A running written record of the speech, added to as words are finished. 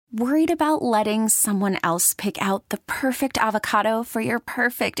Worried about letting someone else pick out the perfect avocado for your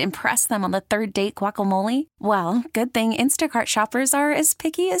perfect impress them on the third date guacamole? Well, good thing Instacart shoppers are as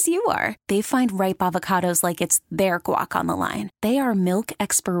picky as you are. They find ripe avocados like it's their guac on the line. They are milk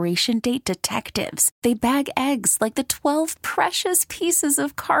expiration date detectives. They bag eggs like the 12 precious pieces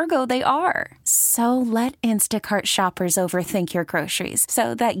of cargo they are. So let Instacart shoppers overthink your groceries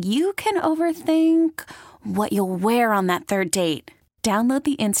so that you can overthink what you'll wear on that third date. Download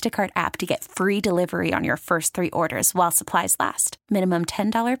the Instacart app to get free delivery on your first 3 orders while supplies last. Minimum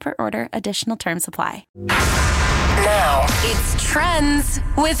 $10 per order. Additional terms apply. Now, it's Trends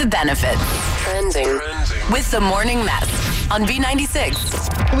with Benefits. Trending with the Morning Mess on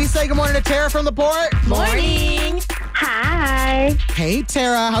B96. Can we say good morning to Tara from the port? Morning. Hi. Hey,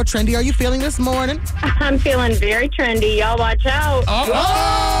 Tara. How trendy are you feeling this morning? I'm feeling very trendy. Y'all watch out.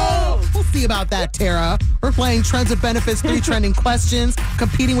 Oh! We'll see about that, Tara. We're playing Trends with Benefits, 3 trending questions,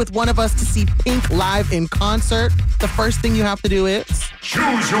 competing with one of us to see Pink live in concert. The first thing you have to do is...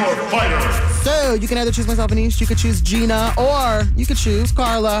 choose your fighter. So, you can either choose myself, Aneesh, you could choose Gina, or you could choose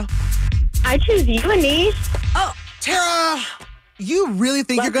Carla. I choose you, Aneesh. Oh, Tara, you really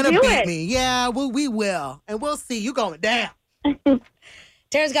think Let's you're going to do beat it. me? Yeah, well, we will. And we'll see you going down.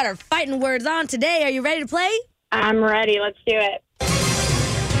 Tara's got her fighting words on today. Are you ready to play? I'm ready. Let's do it.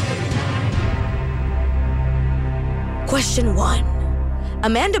 Question 1.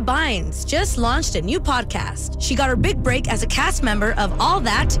 Amanda Bynes just launched a new podcast. She got her big break as a cast member of All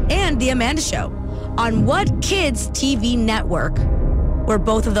That and The Amanda Show. On what kids' TV network were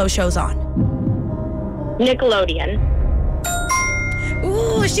both of those shows on? Nickelodeon.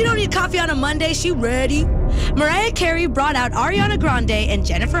 Ooh, she don't need coffee on a Monday. She ready. Mariah Carey brought out Ariana Grande and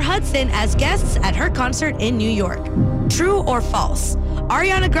Jennifer Hudson as guests at her concert in New York. True or false?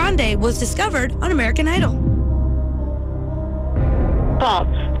 Ariana Grande was discovered on American Idol. False.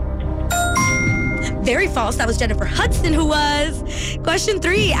 Very false. That was Jennifer Hudson who was. Question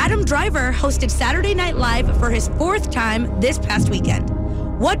 3. Adam Driver hosted Saturday Night Live for his 4th time this past weekend.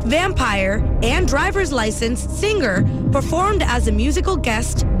 What vampire and driver's license singer performed as a musical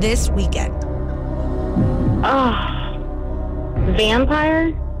guest this weekend? Oh.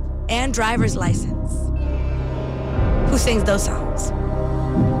 Vampire? And driver's license. Who sings those songs?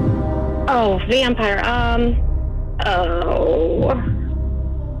 Oh, vampire. I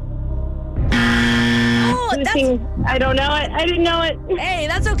don't know it. I didn't know it. Hey,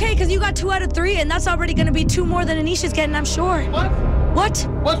 that's okay, because you got 2 out of 3, and that's already going to be 2 more than Aneesh is getting, I'm sure. What?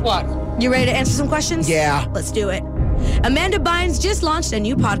 What? You ready to answer some questions? Yeah. Let's do it. Amanda Bynes just launched a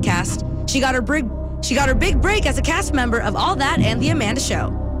new podcast. She got her big break as a cast member of All That and The Amanda Show.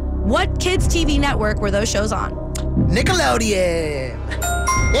 What kids' TV network were those shows on? Nickelodeon.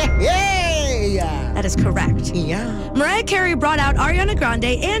 Yeah. That is correct. Yeah. Mariah Carey brought out Ariana Grande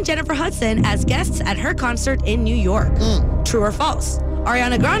and Jennifer Hudson as guests at her concert in New York. True or false?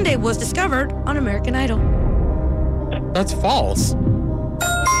 Ariana Grande was discovered on American Idol. That's false.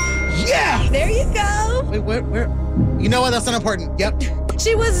 Yeah. There you go. Wait, where? You know what? That's not important. Yep.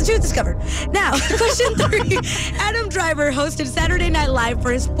 She was discovered. Now, question 3. Adam Driver hosted Saturday Night Live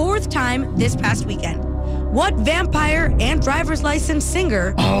for his 4th time this past weekend. What vampire and driver's license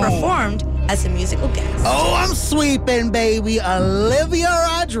singer performed as a musical guest? Oh, I'm sweeping, baby. Olivia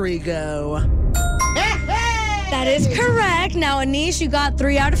Rodrigo. That is correct. Now, Aneesh, you got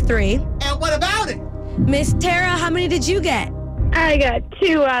 3 out of 3. And what about it? Miss Tara, how many did you get? I got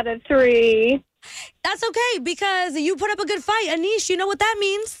 2 out of 3. That's okay, because you put up a good fight. Aneesh, you know what that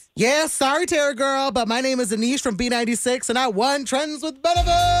means. Yeah, sorry, Tara girl, but my name is Aneesh from B96, and I won Trends with Benefits.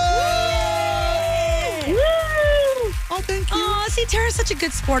 Woo! Oh, thank you. Oh, see, Tara's such a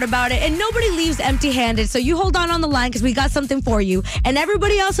good sport about it, and nobody leaves empty-handed, so you hold on the line because we got something for you. And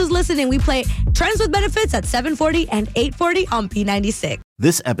everybody else who's listening, we play Trends with Benefits at 7:40 and 8:40 on P96.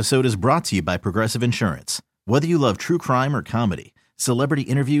 This episode is brought to you by Progressive Insurance. Whether you love true crime or comedy, celebrity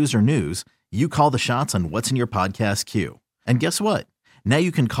interviews or news, you call the shots on what's in your podcast queue. And guess what? Now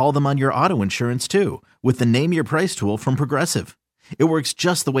you can call them on your auto insurance too with the Name Your Price tool from Progressive. It works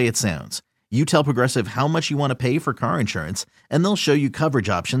just the way it sounds. You tell Progressive how much you want to pay for car insurance, and they'll show you coverage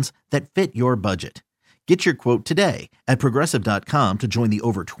options that fit your budget. Get your quote today at Progressive.com to join the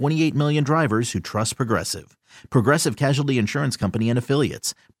over 28 million drivers who trust Progressive. Progressive Casualty Insurance Company and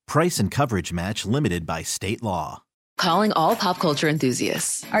Affiliates. Price and coverage match limited by state law. Calling all pop culture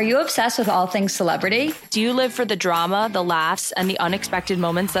enthusiasts. Are you obsessed with all things celebrity? Do you live for the drama, the laughs, and the unexpected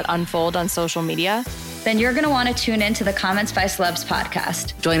moments that unfold on social media? then you're going to want to tune in to the Comments by Celebs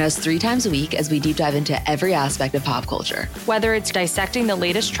podcast. Join us 3 times a week as we deep dive into every aspect of pop culture. Whether it's dissecting the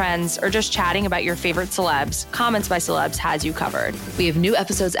latest trends or just chatting about your favorite celebs, Comments by Celebs has you covered. We have new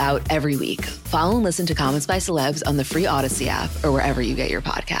episodes out every week. Follow and listen to Comments by Celebs on the free Odyssey app or wherever you get your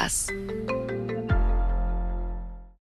podcasts.